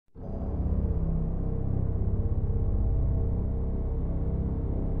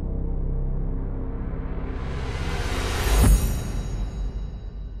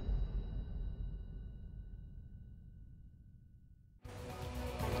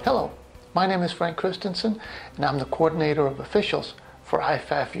Hello, my name is Frank Christensen and I'm the coordinator of officials for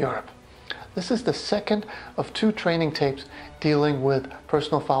IFAF Europe. This is the second of 2 training tapes dealing with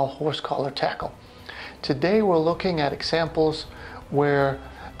personal foul horse collar tackle. Today we're looking at examples where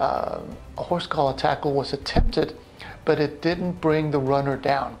a horse collar tackle was attempted but it didn't bring the runner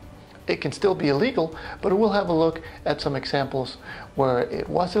down. It can still be illegal, but we'll have a look at some examples where it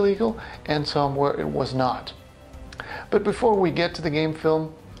was illegal and some where it was not. But before we get to the game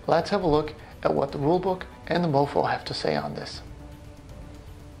film, let's have a look at what the rulebook and the MOFO have to say on this.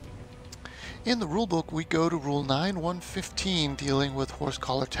 In the rulebook, we go to Rule 9.1.15 dealing with horse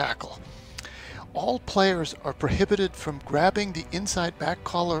collar tackle. All players are prohibited from grabbing the inside back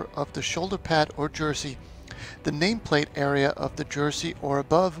collar of the shoulder pad or jersey, the nameplate area of the jersey or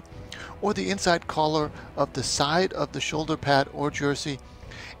above, or the inside collar of the side of the shoulder pad or jersey,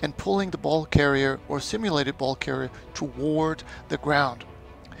 and pulling the ball carrier or simulated ball carrier toward the ground.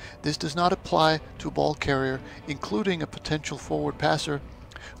 This does not apply to a ball carrier, including a potential forward passer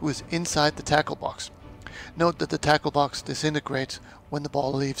who is inside the tackle box. Note that the tackle box disintegrates when the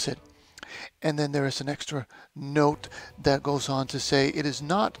ball leaves it. And then there is an extra note that goes on to say it is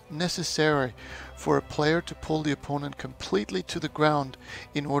not necessary for a player to pull the opponent completely to the ground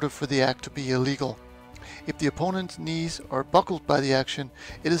in order for the act to be illegal. If the opponent's knees are buckled by the action,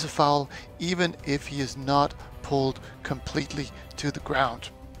 it is a foul even if he is not pulled completely to the ground.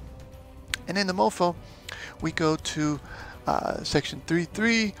 And in the MOFO, we go to section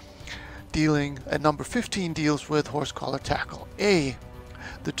 3.3, dealing at number 15 deals with horse collar tackle. A,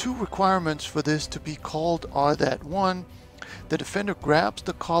 the 2 requirements for this to be called are that 1, the defender grabs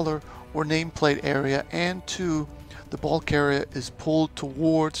the collar or nameplate area, and 2, the ball carrier is pulled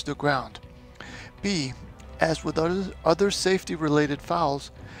towards the ground. B, as with other safety related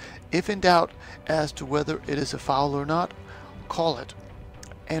fouls, if in doubt as to whether it is a foul or not, call it.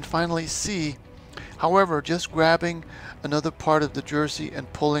 And finally C, however, just grabbing another part of the jersey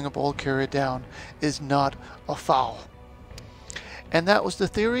and pulling a ball carrier down is not a foul. And that was the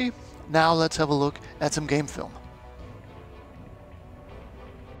theory. Now let's have a look at some game film.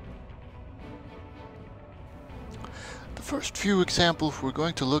 The first few examples we're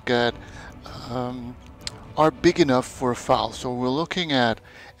going to look at are big enough for a foul. So we're looking at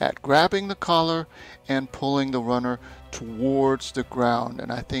grabbing the collar and pulling the runner towards the ground.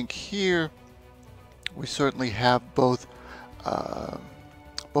 And I think here we certainly have both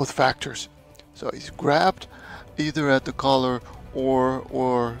factors. So he's grabbed either at the collar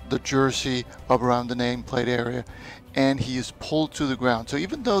or the jersey up around the nameplate area, and he is pulled to the ground. So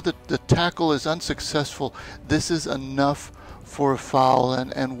even though the tackle is unsuccessful, this is enough for a foul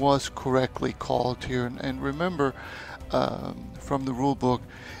and was correctly called here. And remember from the rule book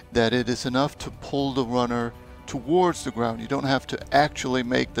that it is enough to pull the runner towards the ground. You don't have to actually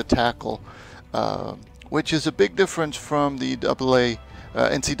make the tackle, which is a big difference from the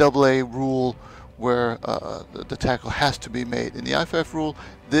NCAA rule where the tackle has to be made. In the IFAF rule,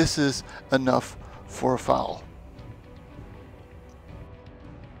 this is enough for a foul.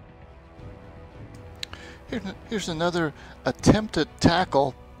 Here's another attempted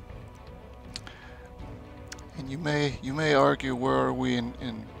tackle, and you may argue where are we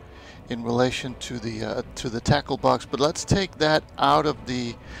in relation to the tackle box, but let's take that out of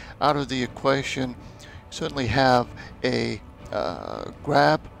the equation. You certainly have a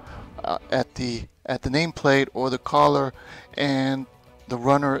grab at the nameplate or the collar, and the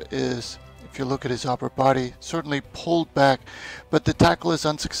runner is, if you look at his upper body, certainly pulled back, but the tackle is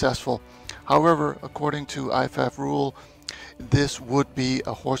unsuccessful. However, according to IFAF rule, this would be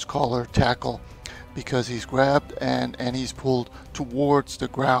a horse collar tackle because he's grabbed and he's pulled towards the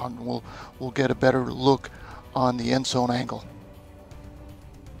ground. We'll get a better look on the end zone angle.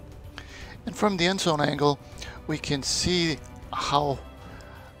 And from the end zone angle, we can see how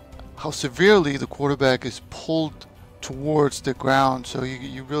severely the quarterback is pulled towards the ground. So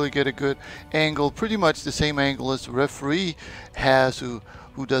you really get a good angle, pretty much the same angle as the referee has, who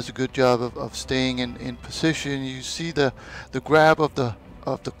does a good job of staying in position. You see the grab of the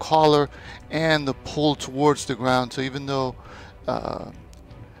collar and the pull towards the ground. So even though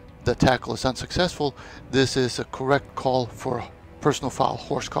the tackle is unsuccessful, this is a correct call for a personal foul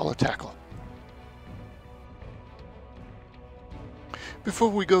horse collar tackle. Before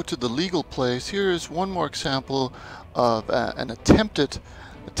we go to the legal plays, here is one more example of an attempted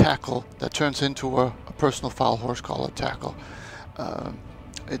tackle that turns into a personal foul horse collar tackle.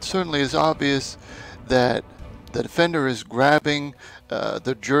 It certainly is obvious that the defender is grabbing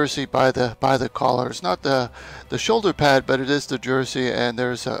the jersey by the collar. It's not the shoulder pad, but it is the jersey, and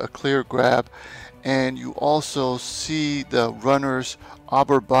there's a clear grab. and you also see the runner's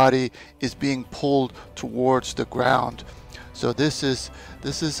upper body is being pulled towards the ground. So this is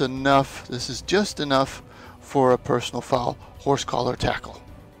enough. This is just enough for a personal foul horse collar tackle.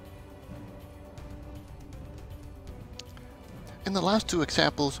 In the last two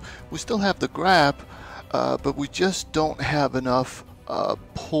examples, we still have the grab, but we just don't have enough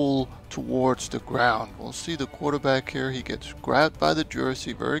pull towards the ground. We'll see the quarterback here. He gets grabbed by the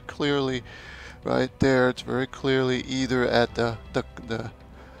jersey very clearly right there. It's very clearly either at the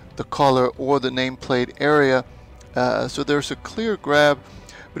collar or the nameplate area. So there's a clear grab,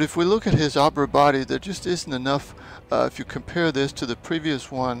 but if we look at his upper body, there just isn't enough. If you compare this to the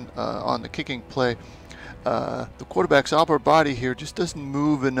previous one on the kicking play, the quarterback's upper body here just doesn't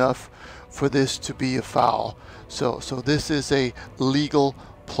move enough for this to be a foul. So this is a legal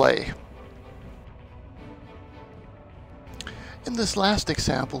play. In this last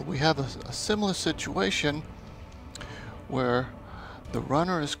example, we have a similar situation where the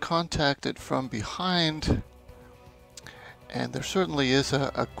runner is contacted from behind, and there certainly is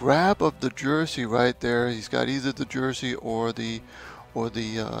a grab of the jersey right there. He's got either the jersey or the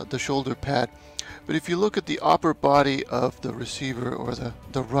shoulder pad. But if you look at the upper body of the receiver or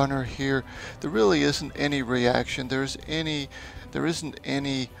the runner here, there really isn't any reaction. There isn't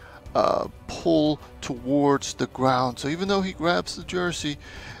any pull towards the ground. So even though he grabs the jersey,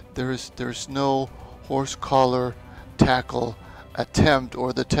 there's no horse collar tackle attempt,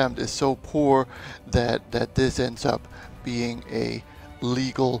 or the attempt is so poor that this ends up being a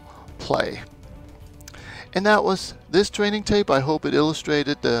legal play. And that was this training tape. I hope it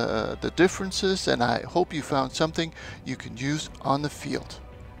illustrated the differences, and I hope you found something you can use on the field.